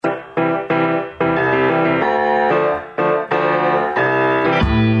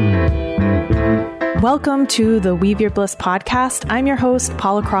Welcome to the Weave Your Bliss podcast. I'm your host,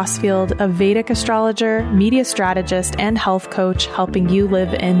 Paula Crossfield, a Vedic astrologer, media strategist, and health coach, helping you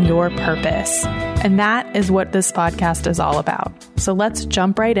live in your purpose. And that is what this podcast is all about. So let's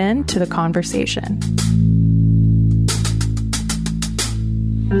jump right into the conversation.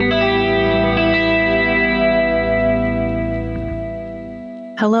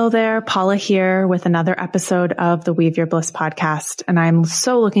 Hello there, Paula here with another episode of the Weave Your Bliss podcast. And I'm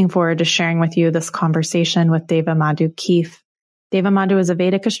so looking forward to sharing with you this conversation with Deva Madhu Keefe. Deva Madhu is a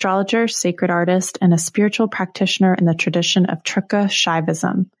Vedic astrologer, sacred artist, and a spiritual practitioner in the tradition of Trika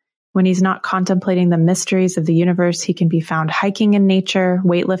Shaivism. When he's not contemplating the mysteries of the universe, he can be found hiking in nature,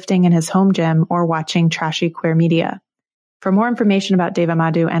 weightlifting in his home gym, or watching trashy queer media. For more information about Deva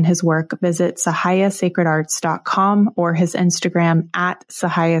Madhu and his work, visit sahayasacredarts.com or his Instagram at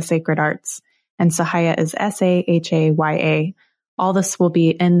sahayasacredarts. And Sahaya is Sahaya. All this will be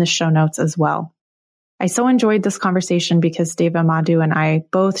in the show notes as well. I so enjoyed this conversation because Deva Madhu and I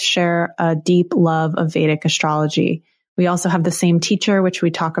both share a deep love of Vedic astrology. We also have the same teacher, which we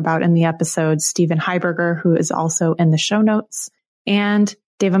talk about in the episode, Stephen Heiberger, who is also in the show notes. And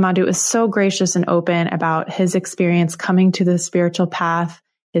Deva Madhu is so gracious and open about his experience coming to the spiritual path,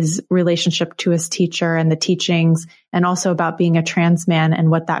 his relationship to his teacher and the teachings, and also about being a trans man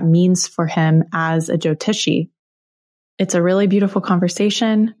and what that means for him as a Jyotishi. It's a really beautiful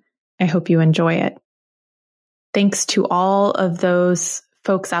conversation. I hope you enjoy it. Thanks to all of those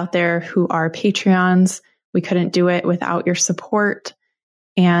folks out there who are Patreons. We couldn't do it without your support.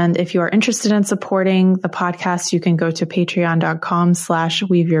 And if you are interested in supporting the podcast, you can go to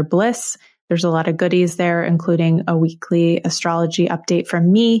patreon.com/weaveyourbliss. There's a lot of goodies there, including a weekly astrology update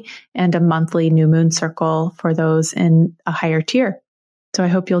from me and a monthly new moon circle for those in a higher tier. So I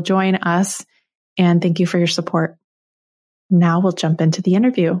hope you'll join us, and thank you for your support. Now we'll jump into the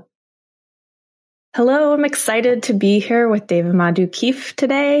interview. Hello, I'm excited to be here with Deva Madhu Keefe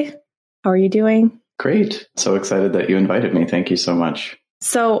today. How are you doing? Great. So excited that you invited me. Thank you so much.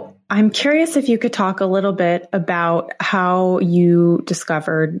 So I'm curious if you could talk a little bit about how you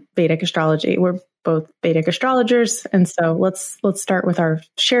discovered Vedic astrology. We're both Vedic astrologers, and so let's start with our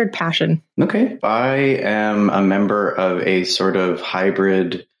shared passion. Okay. I am a member of a sort of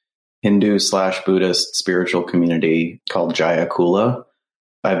hybrid Hindu/Buddhist spiritual community called Jaya Kula.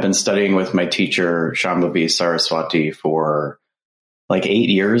 I've been studying with my teacher, Shambhavi Saraswati, for like 8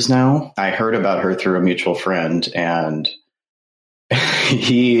 years now. I heard about her through a mutual friend, and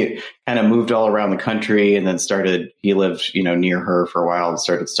he kind of moved all around the country and then he lived, near her for a while and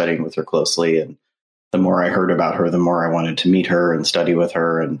started studying with her closely. And the more I heard about her, the more I wanted to meet her and study with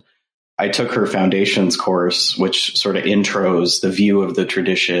her. And I took her foundations course, which sort of intros the view of the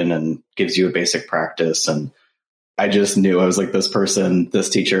tradition and gives you a basic practice. And I just knew, I was like, this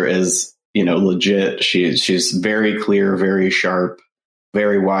teacher is, legit. She's very clear, very sharp,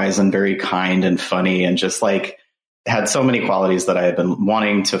 very wise, and very kind and funny, and just like, had so many qualities that I had been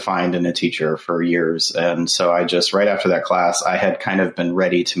wanting to find in a teacher for years. And so I just, right after that class, I had kind of been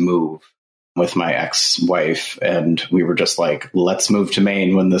ready to move with my ex-wife. And we were just like, let's move to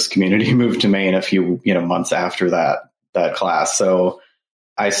Maine, when this community moved to Maine a few, months after that class. So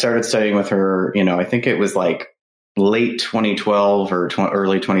I started studying with her, I think it was like late 2012 or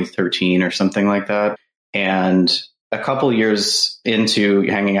early 2013 or something like that. And a couple years into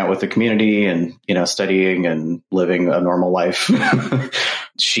hanging out with the community and, studying and living a normal life,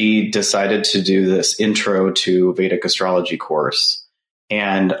 she decided to do this intro to Vedic astrology course.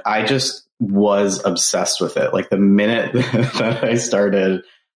 And I just was obsessed with it. Like the minute that I started,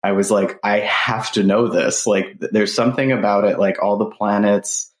 I was like, I have to know this. Like there's something about it, like all the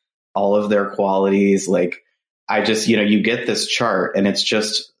planets, all of their qualities. Like I just, you get this chart and it's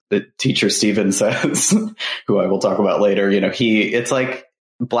just, the teacher Stephen says, who I will talk about later, it's like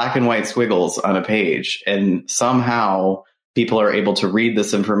black and white squiggles on a page. And somehow people are able to read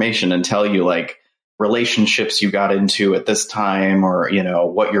this information and tell you like relationships you got into at this time, or,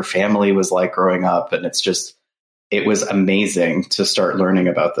 what your family was like growing up. And it was amazing to start learning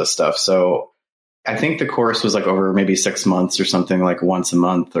about this stuff. So I think the course was like over maybe 6 months or something, like once a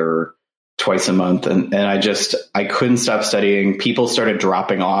month or twice a month. And I couldn't stop studying. People started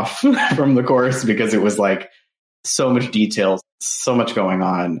dropping off from the course because it was like so much detail, so much going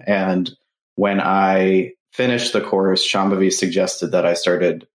on. And when I finished the course, Shambhavi suggested that I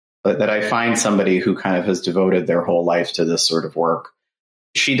find somebody who kind of has devoted their whole life to this sort of work.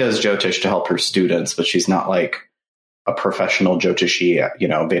 She does Jyotish to help her students, but she's not like a professional Jyotishi,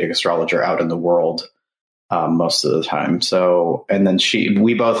 Vedic astrologer out in the world. Most of the time. So, and then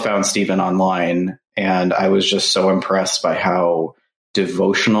we both found Stephen online, and I was just so impressed by how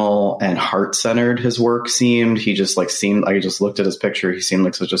devotional and heart-centered his work seemed. He just seemed, I just looked at his picture. He seemed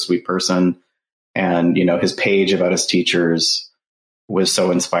like such a sweet person. And, his page about his teachers was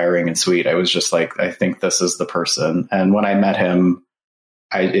so inspiring and sweet. I was just like, I think this is the person. And when I met him,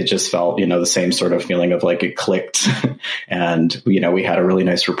 it just felt, the same sort of feeling of like it clicked. And, we had a really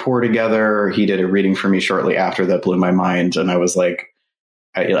nice rapport together. He did a reading for me shortly after that blew my mind. And I was like,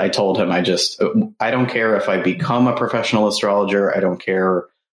 I told him, I don't care if I become a professional astrologer. I don't care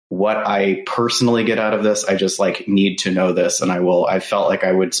what I personally get out of this. I just need to know this. And I felt like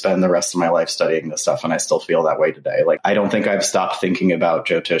I would spend the rest of my life studying this stuff. And I still feel that way today. I don't think I've stopped thinking about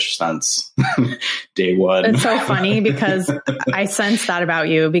Jyotish since day one. It's so funny because I sense that about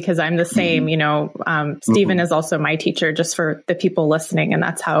you because I'm the same, Stephen is also my teacher just for the people listening. And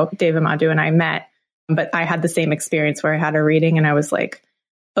that's how Deva Madhu and I met. But I had the same experience where I had a reading and I was like,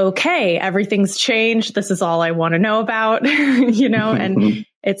 okay, everything's changed. This is all I want to know about, and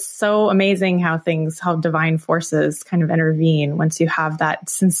it's so amazing how divine forces kind of intervene once you have that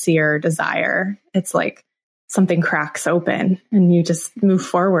sincere desire. It's like something cracks open and you just move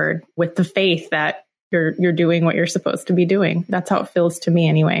forward with the faith that you're doing what you're supposed to be doing. That's how it feels to me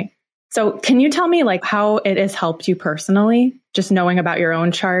anyway. So can you tell me how it has helped you personally, just knowing about your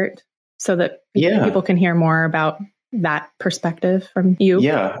own chart so that people can hear more about that perspective from you?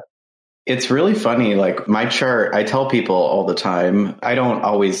 Yeah. It's really funny. My chart, I tell people all the time, I don't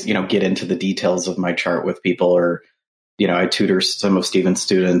always, get into the details of my chart with people or, I tutor some of Stephen's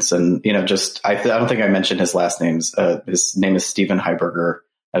students and, I don't think I mentioned his last names. His name is Stephen Heiberger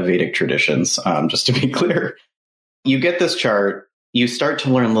of Vedic Traditions. Just to be clear, you get this chart, you start to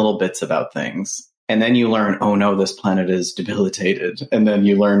learn little bits about things. And then you learn, oh no, this planet is debilitated. And then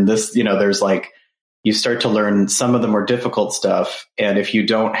you learn this, there's you start to learn some of the more difficult stuff. And if you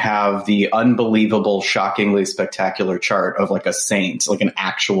don't have the unbelievable, shockingly spectacular chart of a saint, an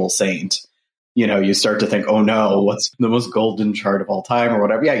actual saint, you start to think, oh no, what's the most golden chart of all time or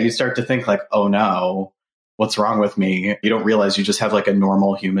whatever. Yeah, you start to think oh no, what's wrong with me? You don't realize you just have a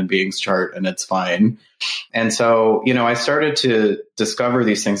normal human being's chart and it's fine. And so, I started to discover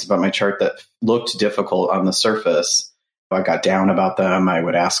these things about my chart that looked difficult on the surface. I got down about them. I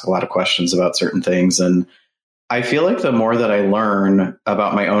would ask a lot of questions about certain things. And I feel like the more that I learn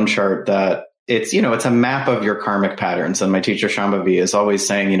about my own chart, that it's, it's a map of your karmic patterns. And my teacher Shambhavi is always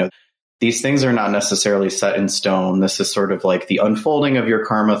saying, these things are not necessarily set in stone. This is sort of the unfolding of your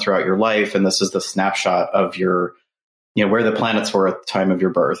karma throughout your life. And this is the snapshot of your, where the planets were at the time of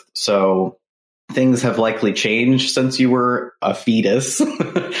your birth. So things have likely changed since you were a fetus.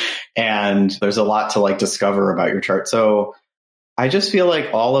 And there's a lot to discover about your chart. So I just feel like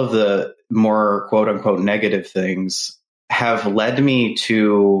all of the more quote unquote negative things have led me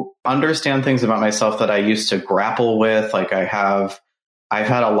to understand things about myself that I used to grapple with. I've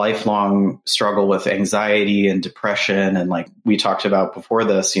had a lifelong struggle with anxiety and depression. And we talked about before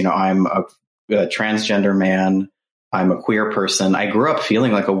this, I'm a transgender man. I'm a queer person. I grew up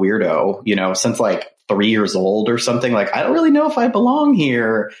feeling like a weirdo, since 3 years old or something. I don't really know if I belong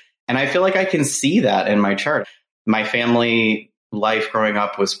here. And I feel like I can see that in my chart. My family life growing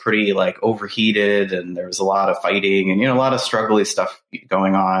up was pretty overheated and there was a lot of fighting and, a lot of struggly stuff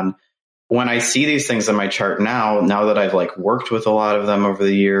going on. When I see these things in my chart now that I've worked with a lot of them over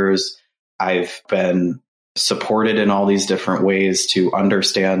the years, I've been supported in all these different ways to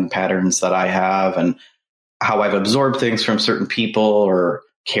understand patterns that I have and how I've absorbed things from certain people or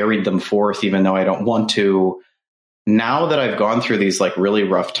carried them forth, even though I don't want to. Now that I've gone through these really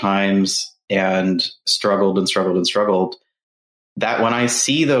rough times and struggled, that when I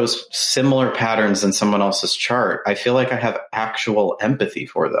see those similar patterns in someone else's chart, I feel like I have actual empathy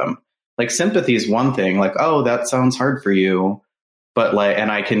for them. Sympathy is one thing, oh, that sounds hard for you. But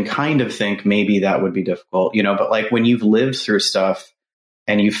and I can kind of think maybe that would be difficult, but when you've lived through stuff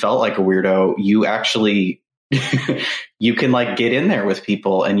and you felt like a weirdo, you actually you can get in there with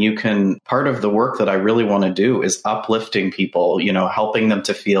people and you can, part of the work that I really want to do is uplifting people, helping them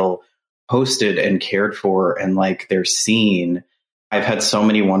to feel hosted and cared for and they're seen. I've had so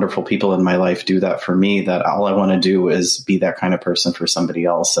many wonderful people in my life do that for me that all I want to do is be that kind of person for somebody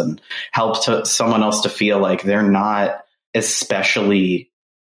else and help someone else to feel like they're not especially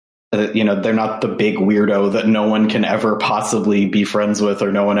they're not the big weirdo that no one can ever possibly be friends with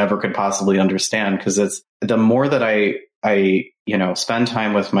or no one ever could possibly understand. Because it's the more that I spend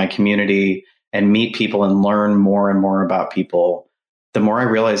time with my community and meet people and learn more and more about people, the more I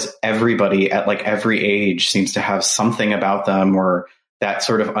realize everybody at every age seems to have something about them or that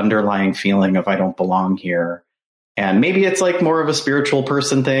sort of underlying feeling of I don't belong here. And maybe it's more of a spiritual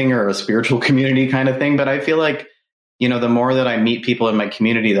person thing or a spiritual community kind of thing. But I feel like the more that I meet people in my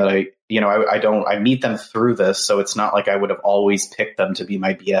community that I meet them through this. So it's not like I would have always picked them to be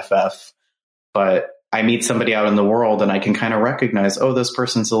my BFF, but I meet somebody out in the world and I can kind of recognize, oh, this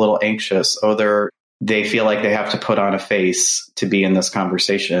person's a little anxious. Oh, they feel like they have to put on a face to be in this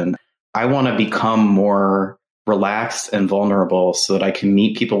conversation. I want to become more relaxed and vulnerable so that I can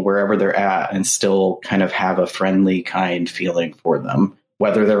meet people wherever they're at and still kind of have a friendly, kind feeling for them,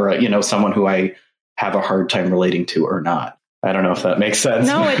 whether they're, someone who I have a hard time relating to or not. I don't know if that makes sense.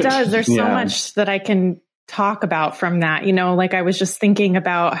 No, it does. There's so much that I can talk about from that. Like I was just thinking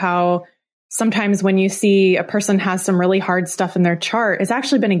about how sometimes when you see a person has some really hard stuff in their chart, it's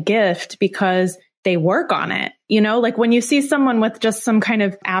actually been a gift because they work on it. Like when you see someone with just some kind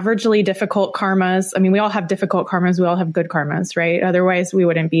of averagely difficult karmas, I mean, we all have difficult karmas. We all have good karmas, right? Otherwise we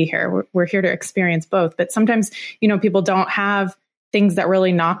wouldn't be here. We're here to experience both. But sometimes, people don't have things that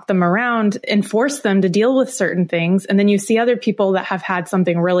really knock them around and force them to deal with certain things. And then you see other people that have had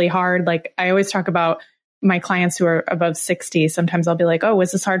something really hard. Like I always talk about my clients who are above 60. Sometimes I'll be like, oh,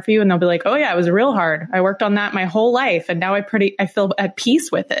 was this hard for you? And they'll be like, oh yeah, it was real hard. I worked on that my whole life. And now I feel at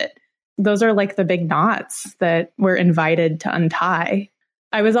peace with it. Those are like the big knots that we're invited to untie.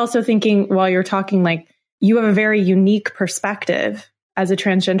 I was also thinking while you're talking, like you have a very unique perspective as a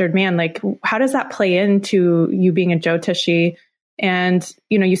transgendered man. Like how does that play into you being a Jyotishi? And,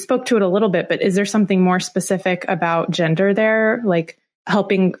 you spoke to it a little bit, but is there something more specific about gender there? Like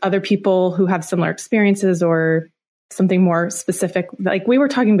helping other people who have similar experiences or something more specific? Like we were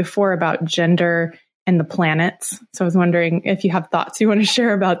talking before about gender and the planets. So I was wondering if you have thoughts you want to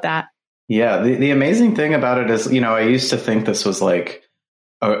share about that. Yeah. The amazing thing about it is, I used to think this was like,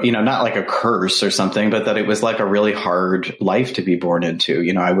 not like a curse or something, but that it was like a really hard life to be born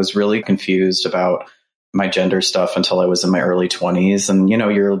into. I was really confused about my gender stuff until I was in my early 20s. And,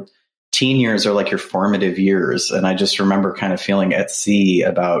 your teen years are like your formative years. And I just remember kind of feeling at sea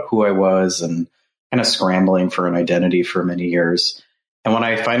about who I was and kind of scrambling for an identity for many years. And when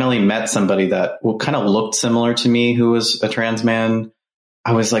I finally met somebody that kind of looked similar to me, who was a trans man,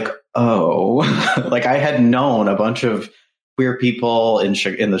 I was like, oh, like I had known a bunch of queer people in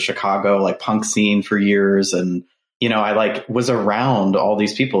the Chicago like punk scene for years. And, I like was around all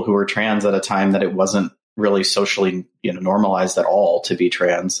these people who were trans at a time that it wasn't really socially, normalized at all to be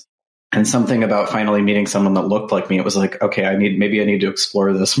trans. And something about finally meeting someone that looked like me, it was like, okay, maybe I need to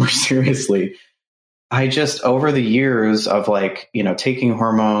explore this more seriously. I just, over the years of like, taking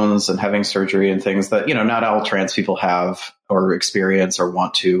hormones and having surgery and things that, not all trans people have or experience or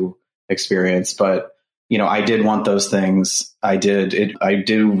want to experience, but, I did want those things. I do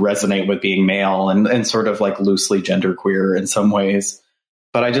resonate with being male and sort of like loosely genderqueer in some ways.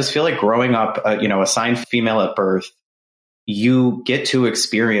 But I just feel like growing up, assigned female at birth, you get to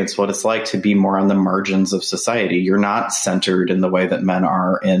experience what it's like to be more on the margins of society. You're not centered in the way that men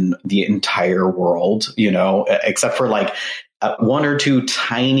are in the entire world, except for like one or two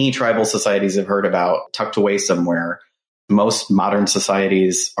tiny tribal societies I've heard about tucked away somewhere. Most modern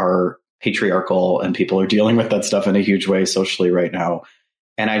societies are patriarchal and people are dealing with that stuff in a huge way socially right now.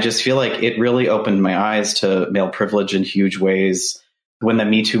 And I just feel like it really opened my eyes to male privilege in huge ways. When the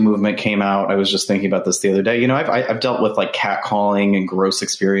Me Too movement came out, I was just thinking about this the other day. I've dealt with like catcalling and gross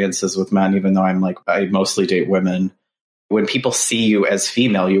experiences with men, even though I mostly date women. When people see you as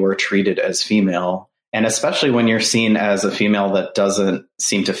female, you are treated as female. And especially when you're seen as a female that doesn't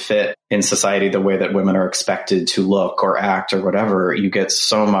seem to fit in society the way that women are expected to look or act or whatever, you get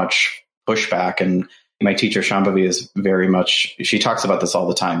so much pushback. And my teacher, Shambhavi, is very much, she talks about this all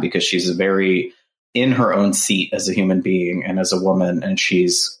the time because she's very in her own seat as a human being and as a woman, and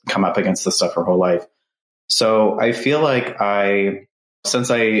she's come up against this stuff her whole life. So I feel like since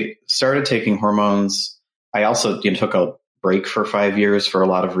I started taking hormones, I also took a break for 5 years for a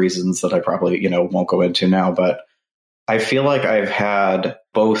lot of reasons that I probably, won't go into now, but I feel like I've had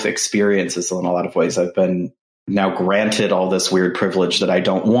both experiences in a lot of ways. I've been now granted all this weird privilege that I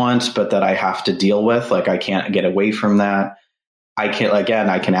don't want, but that I have to deal with. Like I can't get away from that. I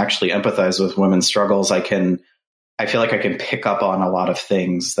can actually empathize with women's struggles. I feel like I can pick up on a lot of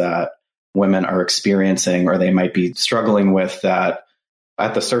things that women are experiencing or they might be struggling with that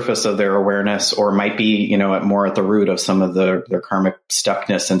at the surface of their awareness, or might be, more at the root of some of their karmic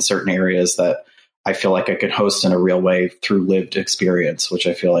stuckness in certain areas that I feel like I could host in a real way through lived experience, which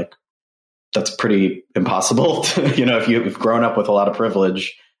I feel like that's pretty impossible to, if you've grown up with a lot of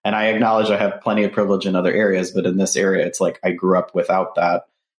privilege. And I acknowledge I have plenty of privilege in other areas, but in this area, it's like I grew up without that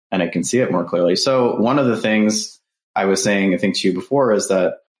and I can see it more clearly. So one of the things I was saying, I think to you before, is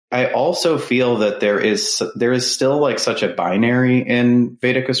that I also feel that there is still like such a binary in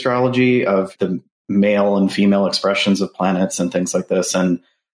Vedic astrology of the male and female expressions of planets and things like this. And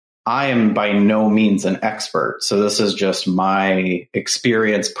I am by no means an expert. So this is just my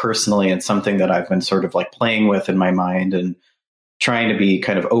experience personally and something that I've been sort of like playing with in my mind and trying to be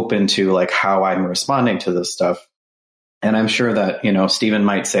kind of open to like how I'm responding to this stuff. And I'm sure that, Stephen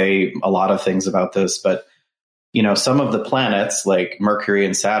might say a lot of things about this, but, some of the planets like Mercury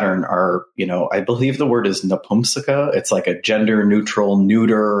and Saturn are, I believe the word is napumsaka. It's like a gender neutral,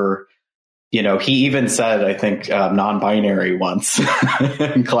 neuter. He even said, I think, non-binary once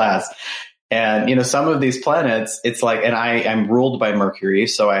in class. And, some of these planets, it's like, and I'm ruled by Mercury.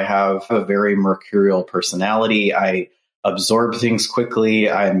 So I have a very mercurial personality. I absorb things quickly.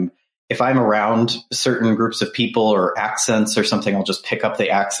 If I'm around certain groups of people or accents or something, I'll just pick up the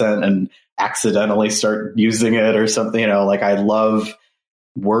accent and accidentally start using it or something. Like I love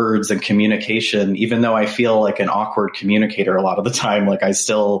words and communication, even though I feel like an awkward communicator a lot of the time. Like I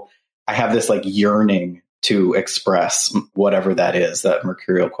have this like yearning to express whatever that is, that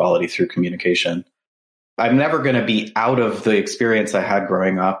mercurial quality through communication. I'm never going to be out of the experience I had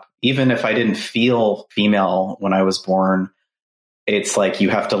growing up. Even if I didn't feel female when I was born, it's like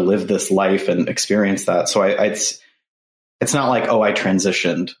you have to live this life and experience that. So it's not like, oh, I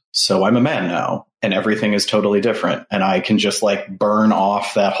transitioned, so I'm a man now and everything is totally different. And I can just like burn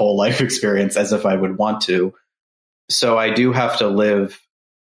off that whole life experience as if I would want to. So I do have to live,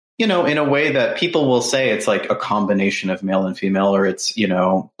 in a way that people will say it's like a combination of male and female, or it's,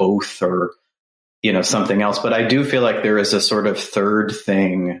 both, or, something else. But I do feel like there is a sort of third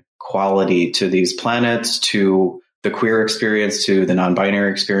thing quality to these planets, to the queer experience, to the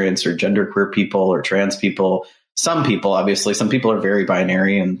non-binary experience, or genderqueer people or trans people. Some people, obviously, some people are very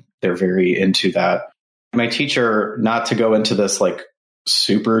binary and they're very into that. My teacher, not to go into this like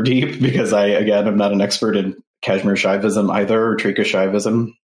super deep, because I'm not an expert in Kashmir Shaivism either, or Trika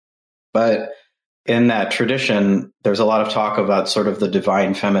Shaivism. But in that tradition, there's a lot of talk about sort of the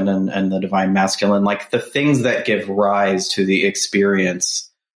divine feminine and the divine masculine, like the things that give rise to the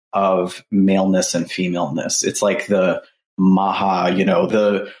experience of maleness and femaleness. It's like the Maha,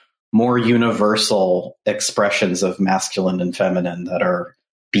 the more universal expressions of masculine and feminine that are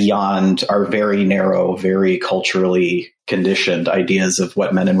beyond our very narrow, very culturally conditioned ideas of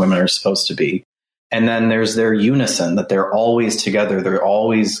what men and women are supposed to be. And then there's their unison, that they're always together. They're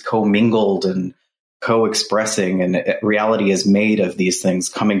always commingled and co-expressing. And reality is made of these things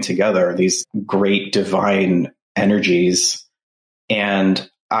coming together, these great divine energies. And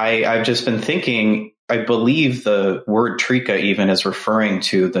I've just been thinking, I believe the word Trika even is referring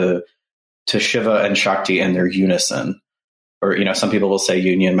to Shiva and Shakti and their unison. Or, some people will say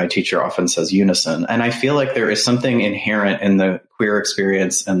union. My teacher often says unison. And I feel like there is something inherent in the queer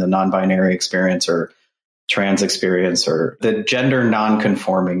experience and the non-binary experience or trans experience or the gender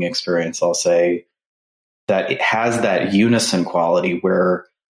non-conforming experience, I'll say, that it has that unison quality where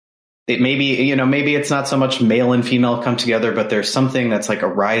it maybe it's not so much male and female come together, but there's something that's like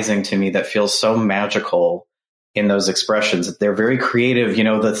arising to me that feels so magical in those expressions. They're very creative.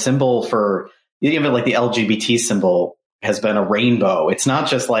 The symbol for even like the LGBT symbol has been a rainbow. It's not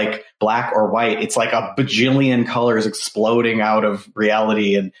just like black or white. It's like a bajillion colors exploding out of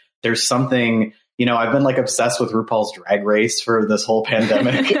reality. And there's something, I've been like obsessed with RuPaul's Drag Race for this whole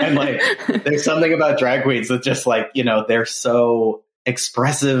pandemic. And like, there's something about drag queens that just like, they're so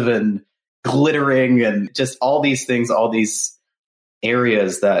expressive and glittering and just all these things, all these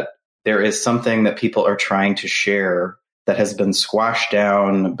areas that there is something that people are trying to share that has been squashed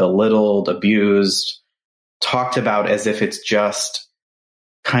down, belittled, abused, talked about as if it's just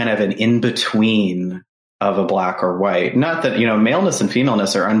kind of an in-between of a black or white. Not that, maleness and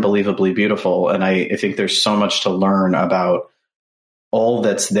femaleness are unbelievably beautiful. And I think there's so much to learn about all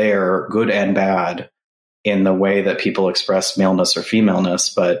that's there, good and bad, in the way that people express maleness or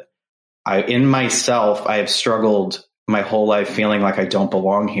femaleness. But in myself, I have struggled my whole life feeling like I don't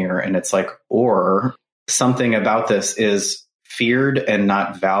belong here. And it's like, or something about this is feared and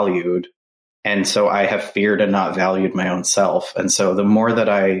not valued. And so I have feared and not valued my own self. And so the more that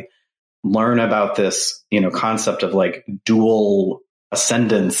I learn about this, concept of like dual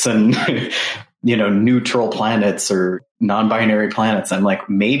ascendants and, neutral planets or non-binary planets, I'm like,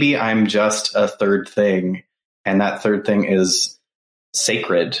 maybe I'm just a third thing. And that third thing is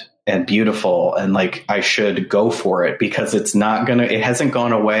sacred and beautiful. And like, I should go for it because it hasn't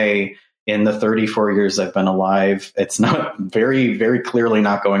gone away in the 34 years I've been alive. It's not very, very clearly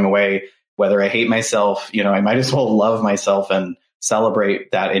not going away. Whether I hate myself, I might as well love myself and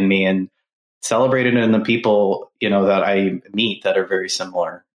celebrate that in me and celebrate it in the people, that I meet that are very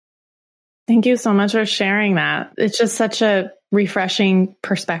similar. Thank you so much for sharing that. It's just such a refreshing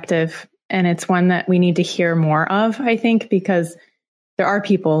perspective. And it's one that we need to hear more of, I think, because there are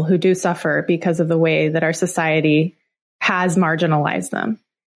people who do suffer because of the way that our society has marginalized them.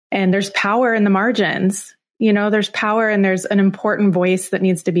 And there's power in the margins. There's power and there's an important voice that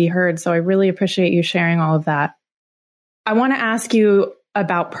needs to be heard. So I really appreciate you sharing all of that. I want to ask you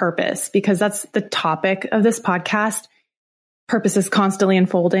about purpose, because that's the topic of this podcast. Purpose is constantly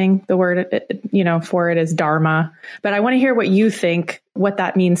unfolding. The word, for it is dharma. But I want to hear what you think, what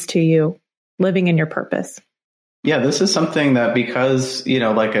that means to you, living in your purpose. Yeah, this is something that, because,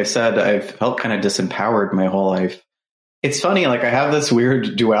 like I said, I've felt kind of disempowered my whole life. It's funny, like I have this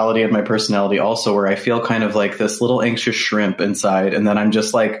weird duality in my personality also, where I feel kind of like this little anxious shrimp inside. And then I'm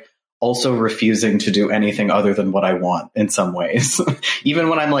just like also refusing to do anything other than what I want in some ways. Even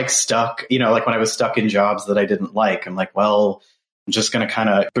when I'm like stuck, like when I was stuck in jobs that I didn't like, I'm like, well, I'm just going to kind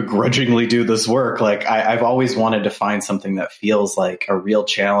of begrudgingly do this work. Like I've always wanted to find something that feels like a real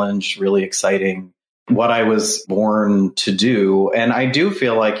challenge, really exciting, what I was born to do. And I do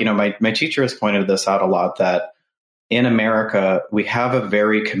feel like, my teacher has pointed this out a lot, that in America, we have a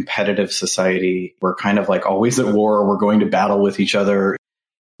very competitive society. We're kind of like always at war. We're going to battle with each other.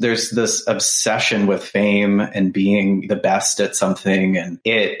 There's this obsession with fame and being the best at something. And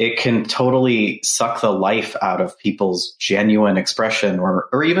it can totally suck the life out of people's genuine expression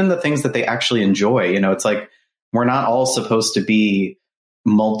or even the things that they actually enjoy. It's like, we're not all supposed to be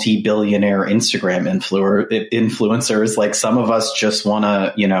multi-billionaire Instagram influencers. Like some of us just want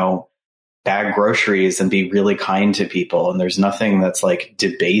to, bag groceries and be really kind to people. And there's nothing that's like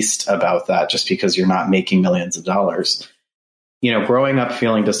debased about that just because you're not making millions of dollars. Growing up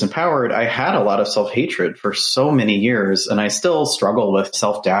feeling disempowered, I had a lot of self-hatred for so many years, and I still struggle with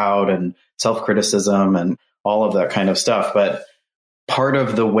self-doubt and self-criticism and all of that kind of stuff. But part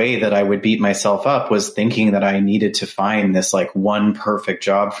of the way that I would beat myself up was thinking that I needed to find this like one perfect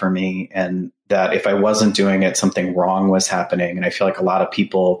job for me, and that if I wasn't doing it, something wrong was happening. And I feel like a lot of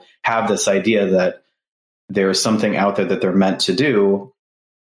people have this idea that there's something out there that they're meant to do.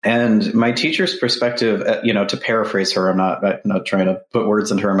 And my teacher's perspective, to paraphrase her, I'm not trying to put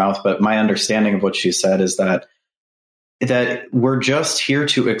words into her mouth, but my understanding of what she said is that we're just here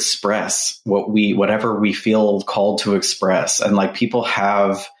to express whatever we feel called to express. And like people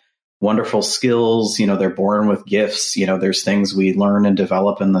have wonderful skills, they're born with gifts, there's things we learn and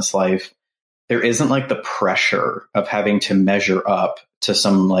develop in this life. There isn't like the pressure of having to measure up to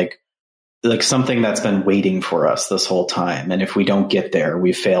some like something that's been waiting for us this whole time. And if we don't get there,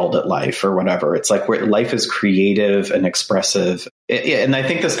 we failed at life or whatever. It's like life is creative and expressive. And I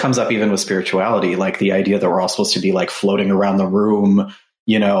think this comes up even with spirituality, like the idea that we're all supposed to be like floating around the room,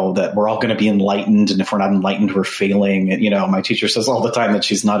 that we're all going to be enlightened. And if we're not enlightened, we're failing. And, my teacher says all the time that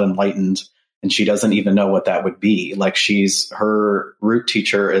she's not enlightened and she doesn't even know what that would be. Like her root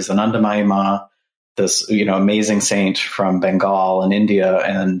teacher is Anandamayi Ma, this, amazing saint from Bengal in India.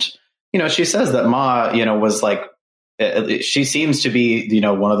 And, she says that Ma, was like, she seems to be,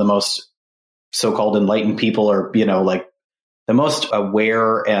 one of the most so-called enlightened people, or, like the most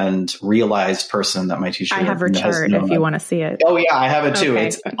aware and realized person that my teacher has. I have her chart if you want to see it. Oh yeah, I have it too. Okay.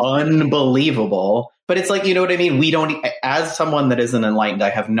 It's unbelievable. But it's like, you know what I mean? We don't, as someone that isn't enlightened, I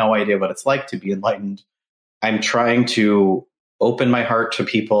have no idea what it's like to be enlightened. I'm trying to open my heart to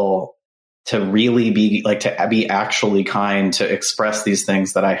people, to really be like, to be actually kind, to express these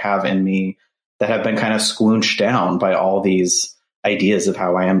things that I have in me that have been kind of squoonched down by all these ideas of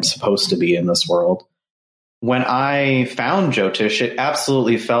how I am supposed to be in this world. When I found Jyotish, it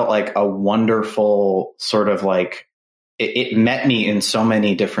absolutely felt like a wonderful sort of like, it met me in so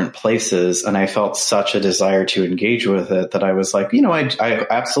many different places. And I felt such a desire to engage with it that I was like, I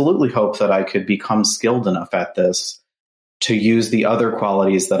absolutely hope that I could become skilled enough at this to use the other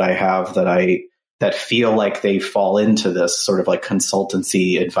qualities that I have that feel like they fall into this sort of like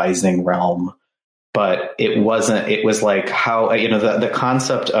consultancy advising realm. But it was like how, the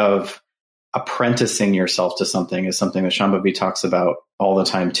concept of apprenticing yourself to something is something that Shambhavi talks about all the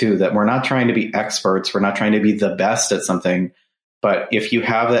time too, that we're not trying to be experts. We're not trying to be the best at something. But if you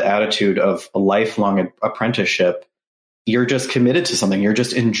have the attitude of a lifelong apprenticeship, you're just committed to something. You're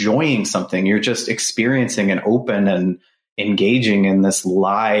just enjoying something. You're just experiencing and open and engaging in this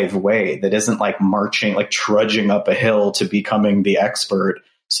live way that isn't like marching, like trudging up a hill to becoming the expert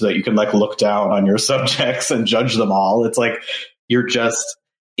so that you can like look down on your subjects and judge them all. It's like you're just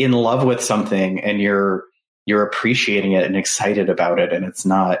in love with something and you're appreciating it and excited about it.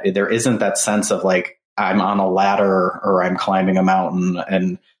 And there isn't that sense of like, I'm on a ladder or I'm climbing a mountain.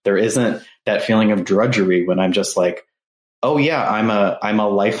 And there isn't that feeling of drudgery when I'm just like, oh yeah, I'm a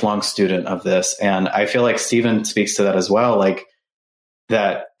lifelong student of this. And I feel like Stephen speaks to that as well. Like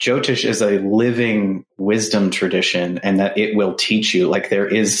that Jyotish is a living wisdom tradition and that it will teach you. Like there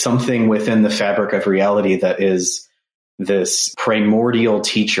is something within the fabric of reality that is this primordial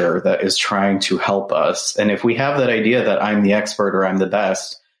teacher that is trying to help us. And if we have that idea that I'm the expert or I'm the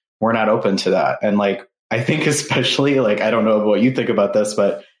best, we're not open to that. And like, I think especially like, I don't know what you think about this,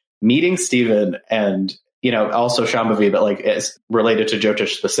 but meeting Stephen and, you know, also Shambhavi, but like it's related to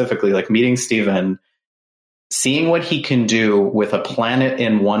Jyotish specifically, like meeting Stephen, seeing what he can do with a planet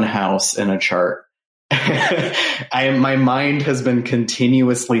in one house in a chart. My mind has been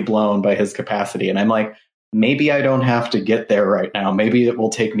continuously blown by his capacity. And I'm like, maybe I don't have to get there right now. Maybe it will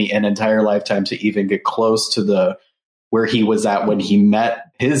take me an entire lifetime to even get close to where he was at when he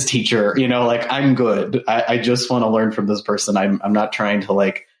met his teacher. You know, like I'm good. I just want to learn from this person. I'm not trying to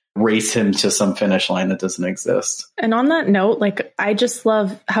like race him to some finish line that doesn't exist. And on that note, like, I just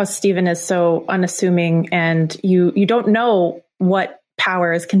love how Stephen is so unassuming and you don't know what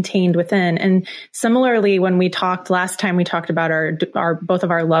power is contained within. And similarly, when we talked last time, we talked about our both of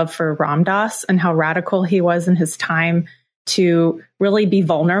our love for Ram Dass and how radical he was in his time to really be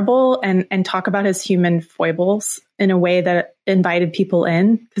vulnerable and talk about his human foibles in a way that invited people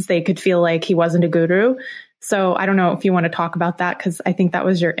in because they could feel like he wasn't a guru. So I don't know if you want to talk about that, because I think that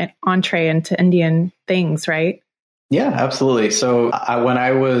was your entree into Indian things, right? Yeah, absolutely. So when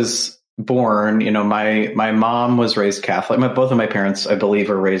I was born, you know, my mom was raised Catholic. Both of my parents, I believe,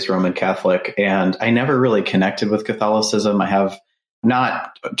 are raised Roman Catholic. And I never really connected with Catholicism. I have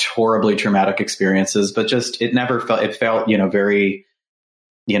not horribly traumatic experiences, but just it felt, you know, very,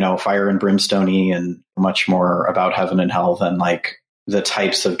 you know, fire and brimstone-y and much more about heaven and hell than like the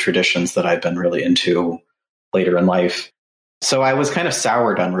types of traditions that I've been really into later in life. So I was kind of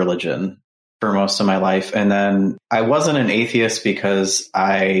soured on religion for most of my life. And then I wasn't an atheist because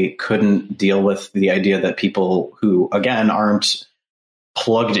I couldn't deal with the idea that people who, again, aren't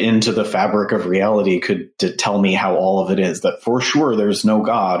plugged into the fabric of reality could tell me how all of it is, that for sure there's no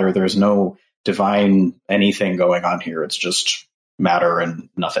God or there's no divine anything going on here. It's just matter and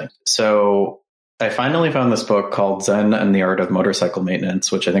nothing. So I finally found this book called Zen and the Art of Motorcycle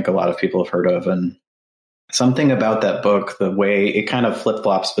Maintenance, which I think a lot of people have heard of. And something about that book, the way it kind of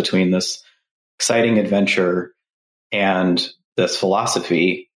flip-flops between this exciting adventure and this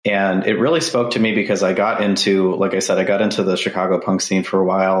philosophy. And it really spoke to me because I got into, like I said, I got into the Chicago punk scene for a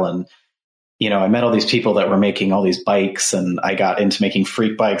while. And, you know, I met all these people that were making all these bikes, and I got into making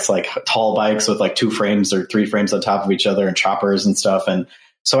freak bikes, like tall bikes with like 2 frames or 3 frames on top of each other and choppers and stuff. And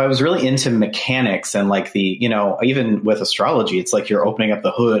so I was really into mechanics and like the, you know, even with astrology, it's like you're opening up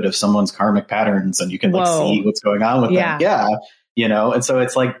the hood of someone's karmic patterns and you can like see what's going on with them. Yeah. You know, and so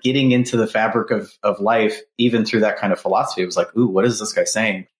it's like getting into the fabric of life, even through that kind of philosophy. It was like, ooh, what is this guy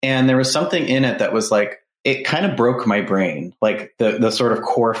saying? And there was something in it that was like, it kind of broke my brain, like the sort of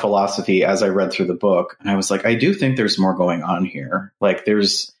core philosophy as I read through the book. And I was like, I do think there's more going on here. Like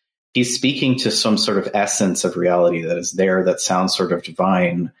he's speaking to some sort of essence of reality that is there that sounds sort of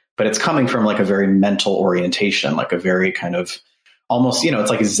divine, but it's coming from like a very mental orientation, like a very kind of almost, you know, it's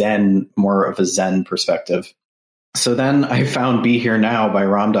like Zen, more of a Zen perspective. So then I found Be Here Now by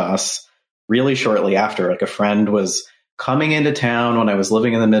Ram Dass really shortly after. Like a friend was coming into town when I was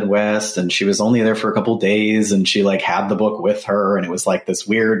living in the Midwest, and she was only there for a couple of days, and she like had the book with her, and it was like this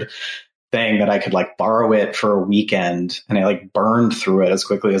weird thing that I could like borrow it for a weekend, and I like burned through it as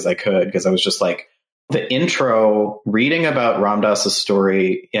quickly as I could because I was just like, the intro, reading about Ram Dass's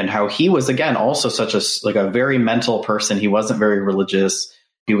story and how he was, again, also such a very mental person. He wasn't very religious.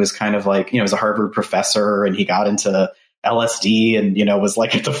 He was kind of like, you know, he was a Harvard professor, and he got into LSD and, you know, was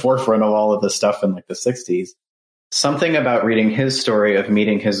like at the forefront of all of this stuff in like the 60s. Something about reading his story of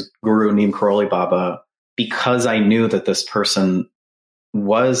meeting his guru, Neem Karoli Baba, because I knew that this person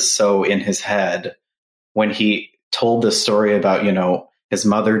was so in his head when he told this story about, you know, his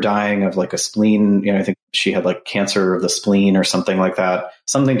mother dying of like a spleen, you know, I think she had like cancer of the spleen or something like that,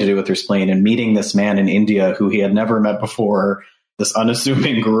 something to do with her spleen, and meeting this man in India who he had never met before, this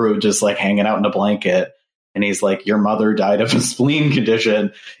unassuming guru just like hanging out in a blanket. And he's like, your mother died of a spleen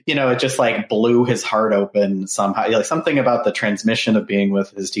condition. You know, it just like blew his heart open somehow. Like something about the transmission of being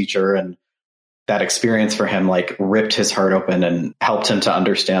with his teacher and that experience for him like ripped his heart open and helped him to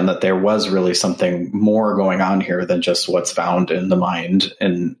understand that there was really something more going on here than just what's found in the mind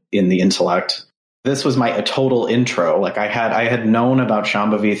and in the intellect. This was a total intro. Like I had known about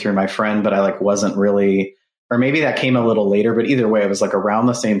Shambhavi through my friend, but I like wasn't really, or maybe that came a little later, but either way, it was like around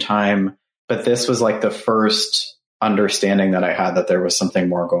the same time. But this was like the first understanding that I had that there was something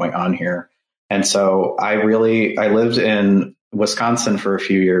more going on here. And so I lived in Wisconsin for a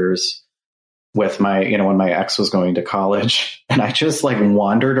few years. with my, when my ex was going to college, and I just like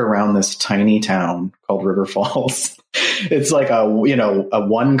wandered around this tiny town called River Falls. It's like a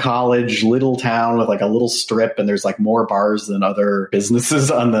one college little town with like a little strip, and there's like more bars than other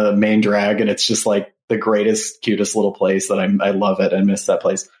businesses on the main drag. And it's just like the greatest, cutest little place that I love it and miss that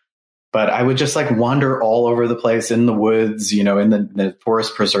place. But I would just like wander all over the place in the woods, in the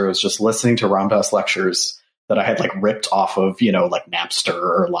forest preserves, just listening to Ram Dass lectures that I had like ripped off of, like Napster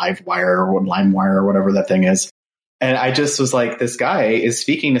or Livewire or LimeWire or whatever that thing is. And I just was like, this guy is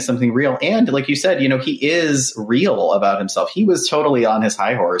speaking to something real. And like you said, he is real about himself. He was totally on his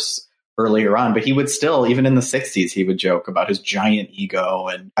high horse earlier on, but he would still, even in the 60s, he would joke about his giant ego.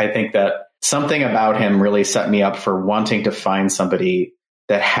 And I think that something about him really set me up for wanting to find somebody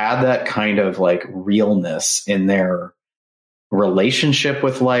that had that kind of like realness in their relationship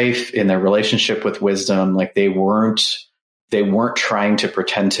with life, in their relationship with wisdom. Like they weren't trying to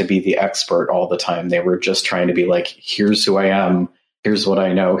pretend to be the expert all the time. They were just trying to be like, here's who I am. Here's what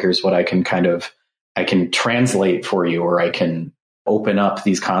I know. Here's what I can translate for you, or I can open up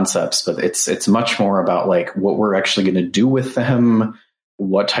these concepts. But it's much more about like what we're actually going to do with them.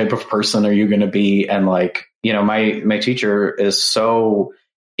 What type of person are you going to be? And like, my teacher is so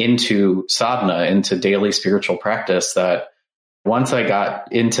into sadhana, into daily spiritual practice, that once I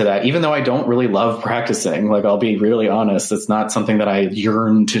got into that, even though I don't really love practicing, like I'll be really honest, it's not something that I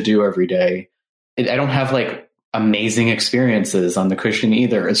yearn to do every day. I don't have like amazing experiences on the cushion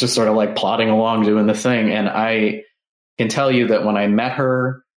either. It's just sort of like plodding along doing the thing. And I can tell you that when I met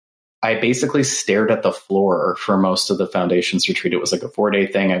her, I basically stared at the floor for most of the Foundations retreat. It was like a 4-day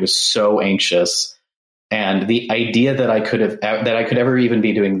thing. I was so anxious. And the idea that I could ever even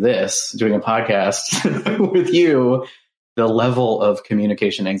be doing a podcast with you, the level of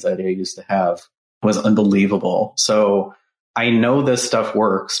communication anxiety I used to have was unbelievable. So I know this stuff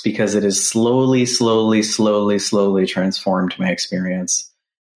works because it has slowly transformed my experience.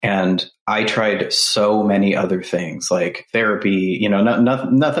 And I tried so many other things like therapy,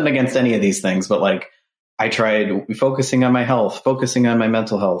 nothing against any of these things, but like I tried focusing on my health, focusing on my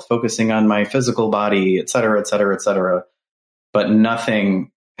mental health, focusing on my physical body, et cetera, et cetera, et cetera. But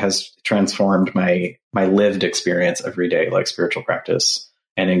nothing has transformed my lived experience every day, like spiritual practice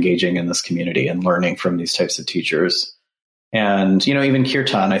and engaging in this community and learning from these types of teachers. And, even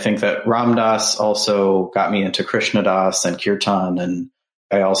Kirtan, I think that Ram Dass also got me into Krishna Das and Kirtan. And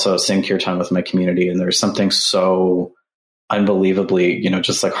I also sing Kirtan with my community. And there's something so unbelievably,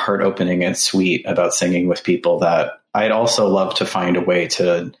 just like heart opening and sweet about singing with people that I'd also love to find a way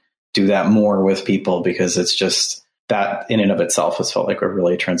to do that more with people, because it's just that in and of itself has felt like a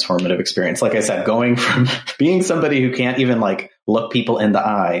really transformative experience. Like I said, going from being somebody who can't even like look people in the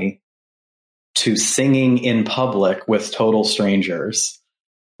eye to singing in public with total strangers.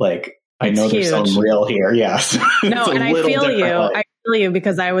 Like I know there's some real here. Yes. No, and I feel you. I feel you,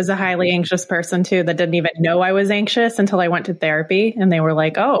 because I was a highly anxious person too, that didn't even know I was anxious until I went to therapy, and they were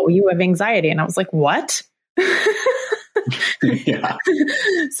like, "Oh, you have anxiety." And I was like, "What?" Yeah.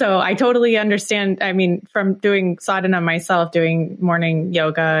 So I totally understand. I mean, from doing sadhana myself, doing morning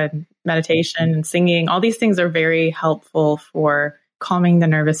yoga and meditation and singing, all these things are very helpful for calming the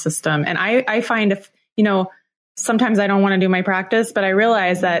nervous system. And I find if, sometimes I don't want to do my practice, but I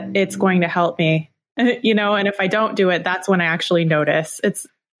realize that it's going to help me, and if I don't do it, that's when I actually notice.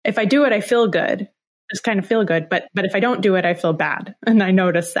 If I do it, I feel good, just kind of feel good. But if I don't do it, I feel bad. And I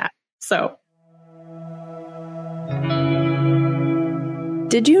notice that. So.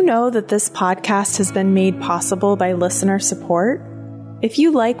 Did you know that this podcast has been made possible by listener support? If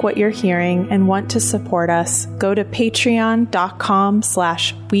you like what you're hearing and want to support us, go to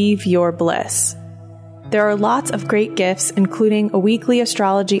patreon.com/weaveyourbliss. There are lots of great gifts, including a weekly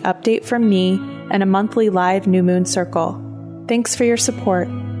astrology update from me and a monthly live new moon circle. Thanks for your support.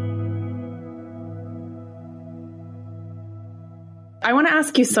 I want to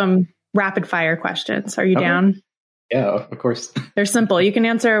ask you some rapid fire questions. Are you down? Yeah, of course. They're simple. You can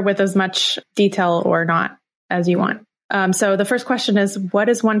answer with as much detail or not as you want. So the first question is, what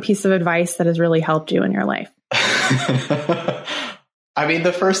is one piece of advice that has really helped you in your life? I mean,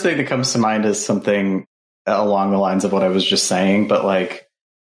 the first thing that comes to mind is something along the lines of what I was just saying, but like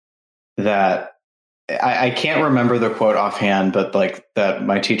that I can't remember the quote offhand, but like that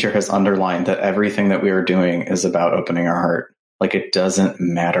my teacher has underlined that everything that we are doing is about opening our heart. Like it doesn't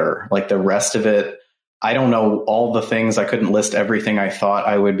matter. Like the rest of it, I don't know all the things. I couldn't list everything I thought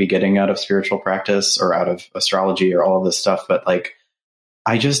I would be getting out of spiritual practice or out of astrology or all of this stuff. But like,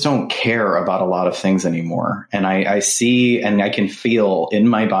 I just don't care about a lot of things anymore. And I see and I can feel in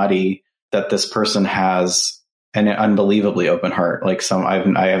my body that this person has an unbelievably open heart. Like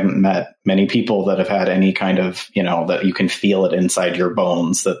I haven't met many people that have had any kind of, that you can feel it inside your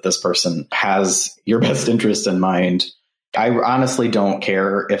bones that this person has your best interest in mind. I honestly don't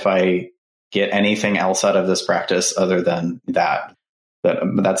care if I get anything else out of this practice other than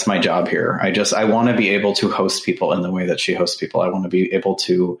that's my job here. I want to be able to host people in the way that she hosts people. I want to be able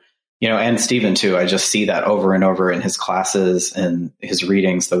to, and Stephen too. I just see that over and over in his classes and his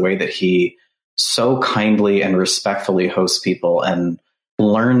readings, the way that he so kindly and respectfully hosts people and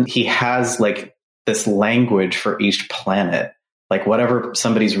he has like this language for each planet, like whatever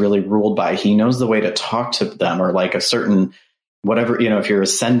somebody's really ruled by, he knows the way to talk to them, or like a certain, whatever, if your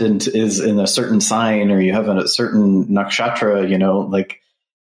ascendant is in a certain sign or you have a certain nakshatra, like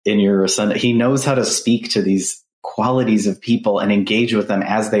in your ascendant, he knows how to speak to these qualities of people and engage with them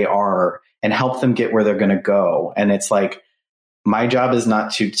as they are and help them get where they're going to go. And it's like, my job is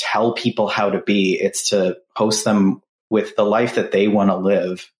not to tell people how to be, it's to host them with the life that they want to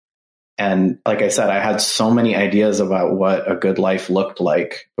live. And like I said, I had so many ideas about what a good life looked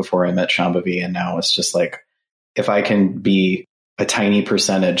like before I met Shambhavi. And now it's just like, if I can be a tiny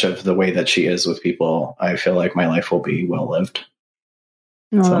percentage of the way that she is with people, I feel like my life will be well lived.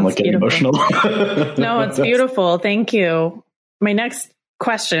 Oh, so I'm like getting emotional. No, it's beautiful. Thank you. My next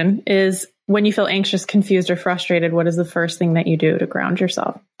question is, when you feel anxious, confused, or frustrated, what is the first thing that you do to ground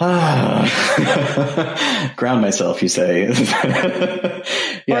yourself? Ground myself, you say.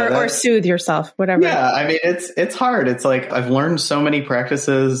 Or soothe yourself, whatever. Yeah, I mean, it's hard. It's like I've learned so many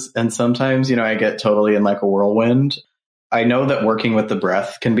practices, and sometimes, I get totally in like a whirlwind. I know that working with the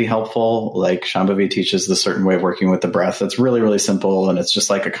breath can be helpful. Like Shambhavi teaches the certain way of working with the breath. That's really, really simple. And it's just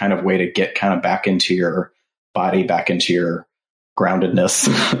like a kind of way to get kind of back into your body, back into your groundedness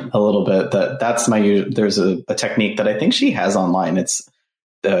a little bit. There's a technique that I think she has online. It's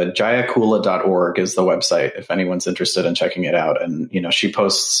jayakula.org is the website if anyone's interested in checking it out. And, she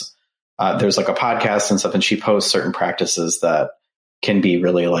posts, there's like a podcast and stuff, and she posts certain practices that can be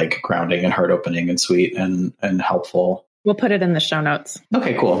really like grounding and heart opening and sweet and helpful. We'll put it in the show notes.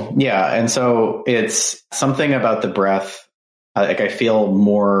 Okay, cool. Yeah. And so it's something about the breath. Like I feel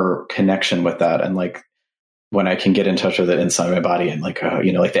more connection with that. And like when I can get in touch with it inside my body and like,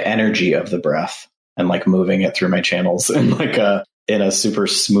 like the energy of the breath and like moving it through my channels and like in a super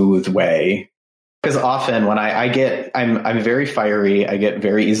smooth way. Because often when I'm very fiery, I get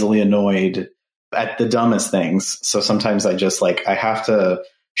very easily annoyed at the dumbest things. So sometimes I just like, I have to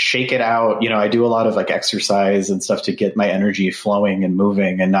shake it out. I do a lot of like exercise and stuff to get my energy flowing and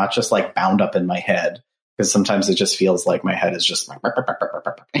moving and not just like bound up in my head. Because sometimes it just feels like my head is just like,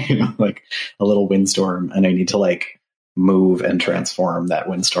 like a little windstorm, and I need to like move and transform that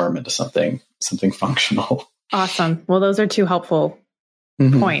windstorm into something functional. Awesome. Well, those are two helpful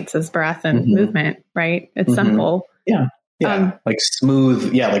points, as breath and movement, right? It's simple. Yeah. Yeah. Like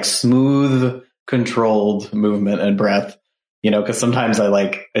smooth, controlled movement and breath, because sometimes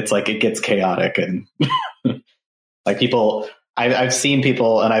it's like it gets chaotic and like people, I've seen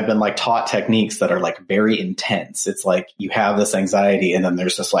people and I've been like taught techniques that are like very intense. It's like you have this anxiety and then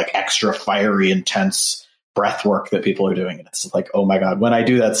there's this like extra fiery, intense breath work that people are doing. And it's like, oh my God, when I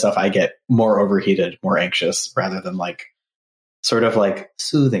do that stuff, I get more overheated, more anxious, rather than like sort of like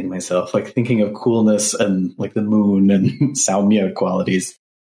soothing myself, like thinking of coolness and like the moon and salmiak qualities.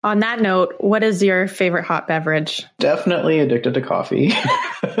 On that note, what is your favorite hot beverage? Definitely addicted to coffee.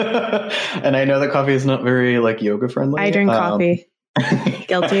 And I know that coffee is not very like yoga friendly. I drink coffee.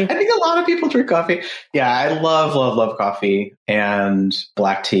 Guilty. I think a lot of people drink coffee. Yeah, I love coffee and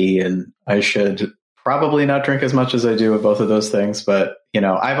black tea. And I should probably not drink as much as I do of both of those things. But,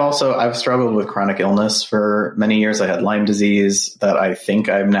 I've struggled with chronic illness for many years. I had Lyme disease that I think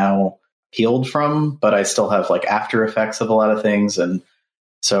I'm now healed from, but I still have like after effects of a lot of things. And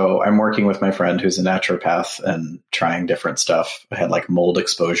so I'm working with my friend who's a naturopath and trying different stuff. I had like mold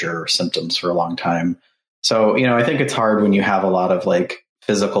exposure symptoms for a long time. So, I think it's hard when you have a lot of like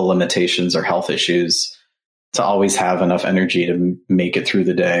physical limitations or health issues to always have enough energy to make it through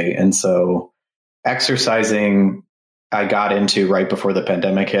the day. And so exercising, I got into right before the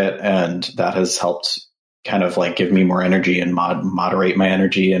pandemic hit, and that has helped kind of like give me more energy and moderate my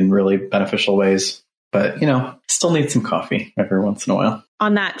energy in really beneficial ways. But, still need some coffee every once in a while.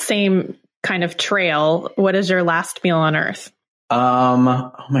 On that same kind of trail, what is your last meal on earth? Oh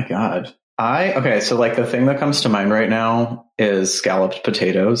my God. So like the thing that comes to mind right now is scalloped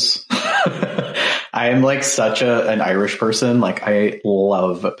potatoes. I am like such an Irish person. Like I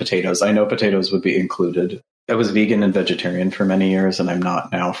love potatoes. I know potatoes would be included. I was vegan and vegetarian for many years, and I'm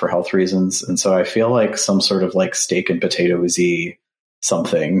not now for health reasons. And so I feel like some sort of like steak and potatoes-y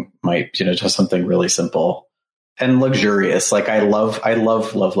something might, just something really simple and luxurious. Like I love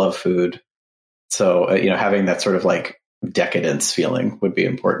food. So, having that sort of like decadence feeling would be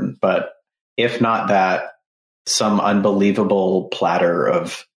important. But if not that, some unbelievable platter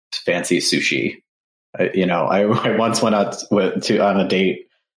of fancy sushi. I once went out on a date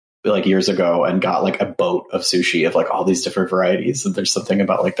like years ago and got like a boat of sushi of like all these different varieties. And there's something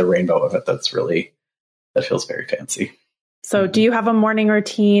about like the rainbow of it that feels very fancy. So do you have a morning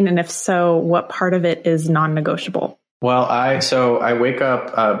routine? And if so, what part of it is non-negotiable? Well, I wake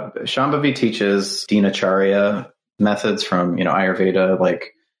up, Shambhavi teaches dinacharya methods from, Ayurveda,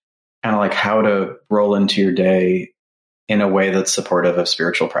 like kind of like how to roll into your day in a way that's supportive of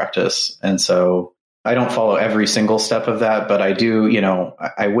spiritual practice. And so I don't follow every single step of that, but I do,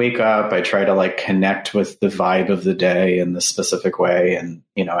 I wake up, I try to like connect with the vibe of the day in this specific way. And,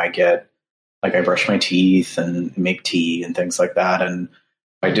 I brush my teeth and make tea and things like that. And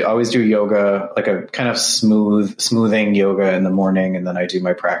I always do yoga, like a kind of smoothing yoga in the morning. And then I do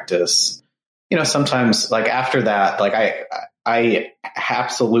my practice, sometimes like after that, like I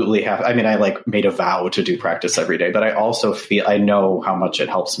absolutely have, I like made a vow to do practice every day, but I also I know how much it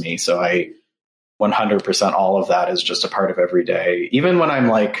helps me. So 100% all of that is just a part of every day. Even when I'm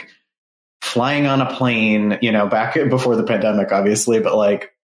like flying on a plane, back before the pandemic, obviously, but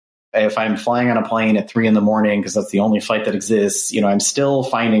like if I'm flying on a plane at 3 a.m, because that's the only flight that exists, I'm still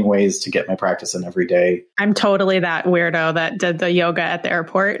finding ways to get my practice in every day. I'm totally that weirdo that did the yoga at the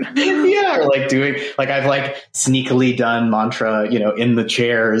airport. Yeah. Or like I've like sneakily done mantra, in the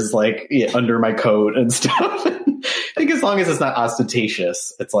chairs, like under my coat and stuff. I think as long as it's not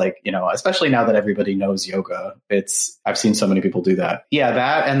ostentatious, it's like, especially now that everybody knows yoga, I've seen so many people do that. Yeah.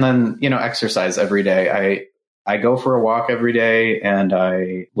 That. And then, exercise every day. I go for a walk every day and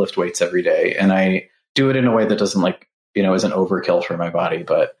I lift weights every day, and I do it in a way that doesn't isn't overkill for my body,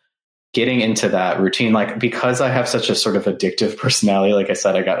 but getting into that routine, like because I have such a sort of addictive personality, like I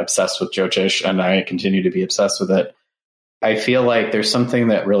said, I got obsessed with Jyotish and I continue to be obsessed with it. I feel like there's something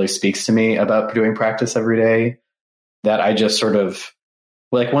that really speaks to me about doing practice every day that I just sort of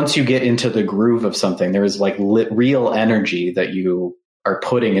like, once you get into the groove of something, there is like real energy that you are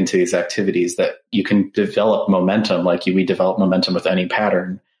putting into these activities that you can develop momentum, like we develop momentum with any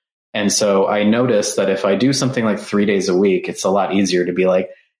pattern. And so I noticed that if I do something like 3 days a week, it's a lot easier to be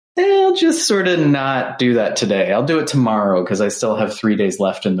like, I'll just sort of not do that today. I'll do it tomorrow because I still have 3 days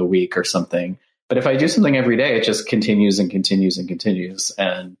left in the week or something. But if I do something every day, it just continues and continues and continues.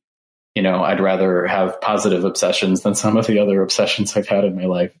 And, I'd rather have positive obsessions than some of the other obsessions I've had in my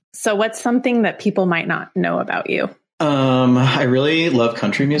life. So what's something that people might not know about you? I really love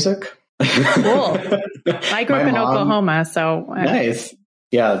country music. Cool. I grew up in Oklahoma, so nice.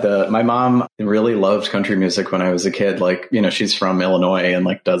 Yeah, my mom really loved country music when I was a kid. Like, she's from Illinois and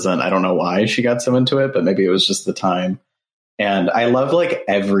like I don't know why she got so into it, but maybe it was just the time. And I love like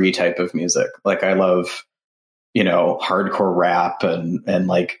every type of music. Like I love, hardcore rap and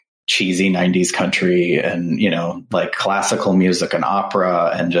like cheesy 90s country and, like classical music and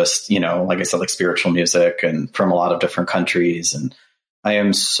opera and just, like I said, like spiritual music and from a lot of different countries. And I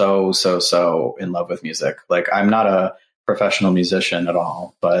am so, so, so in love with music. Like I'm not a professional musician at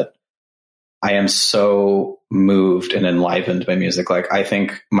all, but I am so moved and enlivened by music. Like I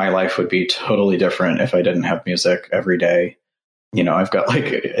think my life would be totally different if I didn't have music every day. I've got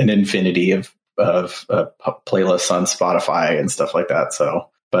like an infinity of playlists on Spotify and stuff like that. So,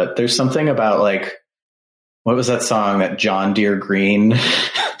 but there's something about like, what was that song, that John Deere Green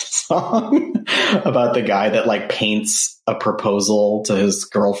song about the guy that like paints a proposal to his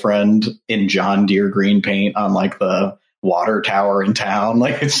girlfriend in John Deere Green paint on like the water tower in town?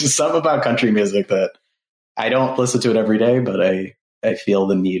 Like it's just something about country music that I don't listen to it every day, but I feel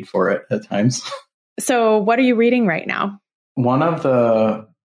the need for it at times. So what are you reading right now? One of the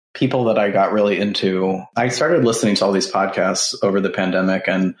people that I got really into, I started listening to all these podcasts over the pandemic,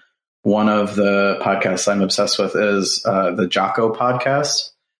 and one of the podcasts I'm obsessed with is the Jocko podcast.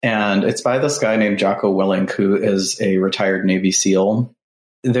 And it's by this guy named Jocko Willink, who is a retired Navy SEAL.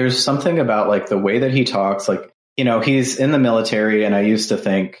 There's something about like the way that he talks, like, he's in the military, and I used to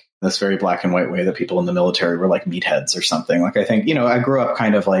think this very black and white way that people in the military were like meatheads or something. Like I think, I grew up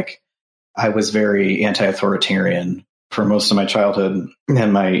kind of like, I was very anti-authoritarian for most of my childhood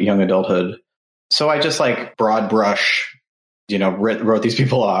and my young adulthood. So I just like broad brush, wrote these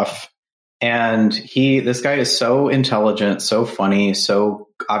people off. And this guy is so intelligent, so funny, so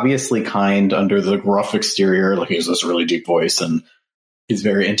obviously kind under the gruff exterior. Like he has this really deep voice and he's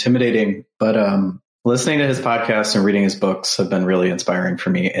very intimidating. But listening to his podcast and reading his books have been really inspiring for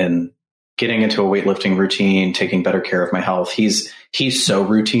me in getting into a weightlifting routine, taking better care of my health. He's so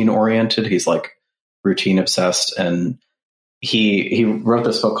routine oriented. He's like routine obsessed. And he wrote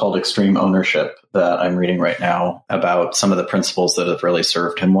this book called Extreme Ownership that I'm reading right now about some of the principles that have really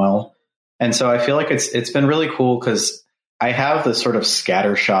served him well. And so I feel like it's been really cool because I have this sort of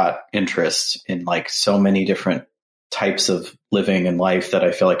scattershot interest in like so many different types of living and life that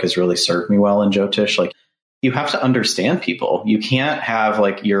I feel like has really served me well in Jyotish. Like, you have to understand people. You can't have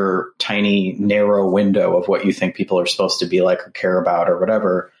like your tiny narrow window of what you think people are supposed to be like or care about or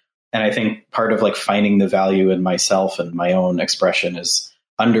whatever. And I think part of like finding the value in myself and my own expression is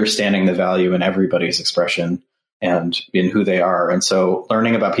understanding the value in everybody's expression and in who they are. And so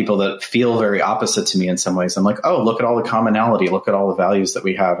learning about people that feel very opposite to me in some ways, I'm like, oh, look at all the commonality, look at all the values that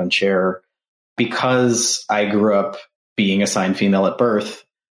we have and share. Because I grew up being assigned female at birth,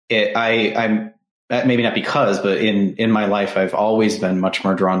 I'm maybe not because, but in my life, I've always been much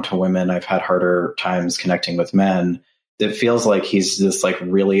more drawn to women. I've had harder times connecting with men. It feels like he's this like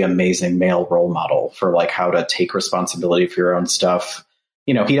really amazing male role model for like how to take responsibility for your own stuff.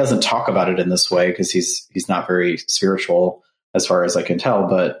 You know, he doesn't talk about it in this way because he's not very spiritual as far as I can tell,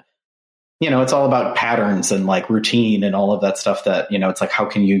 but you know, it's all about patterns and like routine and all of that stuff that, you know, it's like, how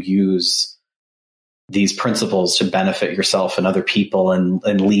can you use these principles to benefit yourself and other people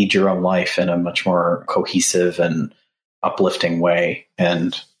and lead your own life in a much more cohesive and uplifting way.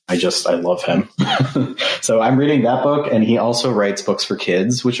 And I love him. So I'm reading that book, and he also writes books for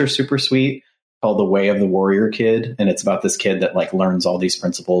kids, which are super sweet, called The Way of the Warrior Kid. And it's about this kid that like learns all these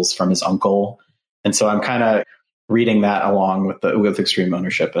principles from his uncle. And so I'm kind of reading that along with Extreme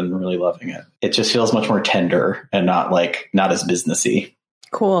Ownership and really loving it. It just feels much more tender and not as businessy.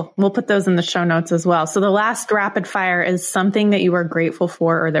 Cool. We'll put those in the show notes as well. So the last rapid fire is something that you are grateful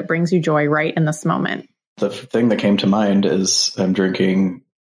for or that brings you joy right in this moment. The thing that came to mind is I'm drinking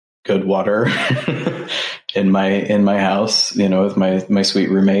good water in my house, you know, with my sweet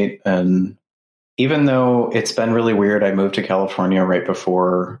roommate. And even though it's been really weird, I moved to California right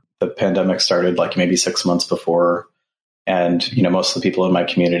before the pandemic started, like maybe 6 months before. And, you know, most of the people in my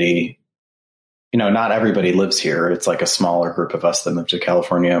community, you know, not everybody lives here. It's like a smaller group of us that moved to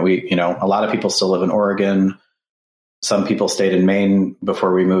California. A lot of people still live in Oregon. Some people stayed in Maine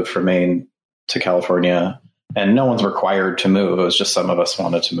before we moved from Maine to California. And no one's required to move. It was just some of us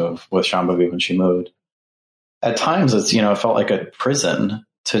wanted to move with Shambhavi when she moved. At times, it felt like a prison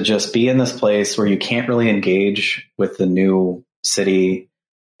to just be in this place where you can't really engage with the new city.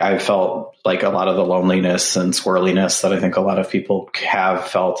 I felt like a lot of the loneliness and squirreliness that I think a lot of people have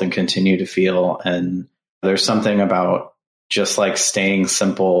felt and continue to feel. And there's something about just like staying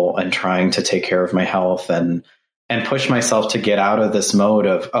simple and trying to take care of my health and push myself to get out of this mode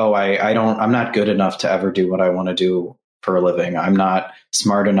of, I'm not good enough to ever do what I want to do for a living. I'm not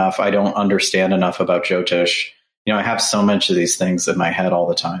smart enough. I don't understand enough about Jyotish. You know, I have so much of these things in my head all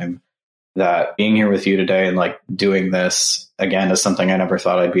the time that being here with you today and like doing this again is something I never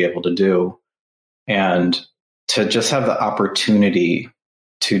thought I'd be able to do. And to just have the opportunity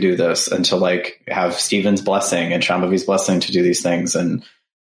to do this and to like have Stephen's blessing and Shambhavi's blessing to do these things. And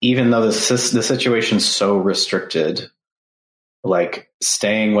even though the situation's so restricted, like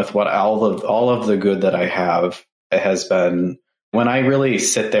staying with what all of the good that I have has been, when I really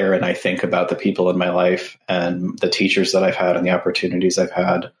sit there and I think about the people in my life and the teachers that I've had and the opportunities I've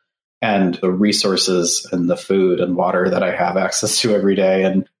had and the resources and the food and water that I have access to every day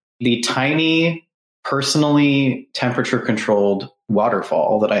and the tiny, personally temperature controlled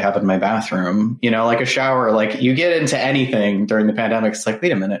waterfall that I have in my bathroom, you know, like a shower, like you get into anything during the pandemic. It's like,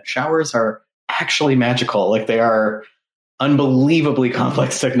 wait a minute, showers are actually magical. Like they are unbelievably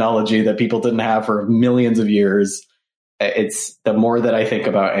complex technology that people didn't have for millions of years. It's the more that I think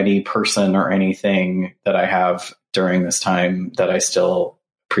about any person or anything that I have during this time that I still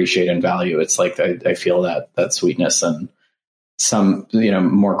appreciate and value. It's like, I feel that sweetness and some, you know,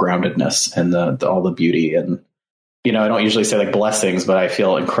 more groundedness and all the beauty. And, you know, I don't usually say like blessings, but I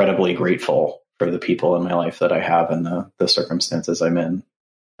feel incredibly grateful for the people in my life that I have and the circumstances I'm in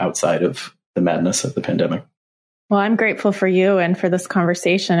outside of the madness of the pandemic. Well, I'm grateful for you and for this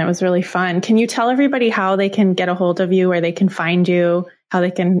conversation. It was really fun. Can you tell everybody how they can get a hold of you, where they can find you, how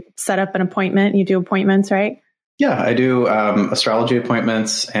they can set up an appointment? You do appointments, right? Yeah, I do astrology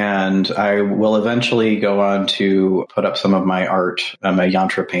appointments, and I will eventually go on to put up some of my art. I'm a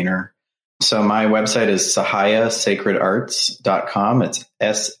yantra painter. So my website is sahayasacredarts.com. It's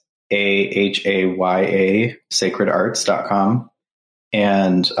SAHAYA sacredarts.com.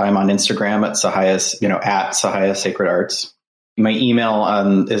 And I'm on Instagram at Sahayas, at Sahaya Sacred Arts. My email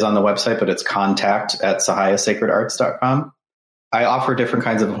is on the website, but it's contact@sahayasacredarts.com. I offer different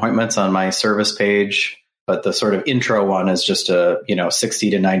kinds of appointments on my service page, but the sort of intro one is just a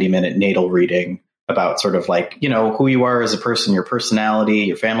 60 to 90 minute natal reading about sort of like, who you are as a person, your personality,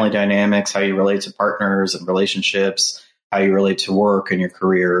 your family dynamics, how you relate to partners and relationships, how you relate to work and your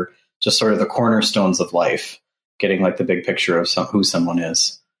career, just sort of the cornerstones of life, getting like the big picture of who someone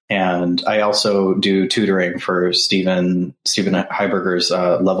is. And I also do tutoring for Stephen Heiberger's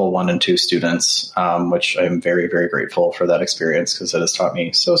level 1 and 2 students, which I'm very, very grateful for that experience because it has taught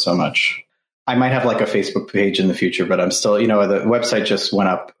me so much. I might have like a Facebook page in the future, but I'm still, the website just went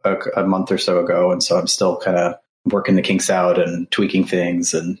up a month or so ago. And so I'm still kind of working the kinks out and tweaking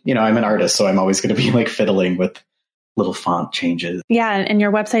things. And, I'm an artist, so I'm always going to be like fiddling with little font changes. Yeah. And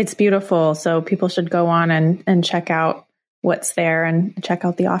your website's beautiful. So people should go on and check out what's there and check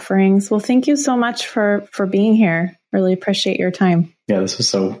out the offerings. Well, thank you so much for being here. Really appreciate your time. Yeah, this was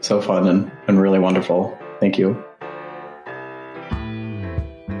so fun and really wonderful. Thank you.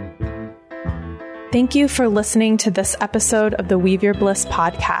 Thank you for listening to this episode of the Weave Your Bliss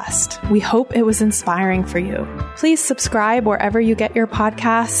podcast. We hope it was inspiring for you. Please subscribe wherever you get your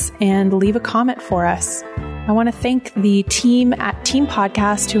podcasts and leave a comment for us. I want to thank the team at Team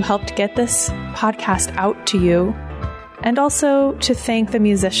Podcast who helped get this podcast out to you. And also to thank the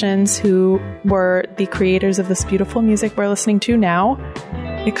musicians who were the creators of this beautiful music we're listening to now.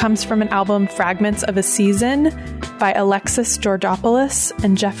 It comes from an album, Fragments of a Season, by Alexis Georgopoulos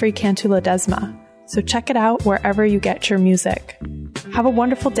and Jeffrey Cantu-Ledesma. So check it out wherever you get your music. Have a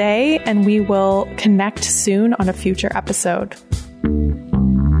wonderful day, and we will connect soon on a future episode.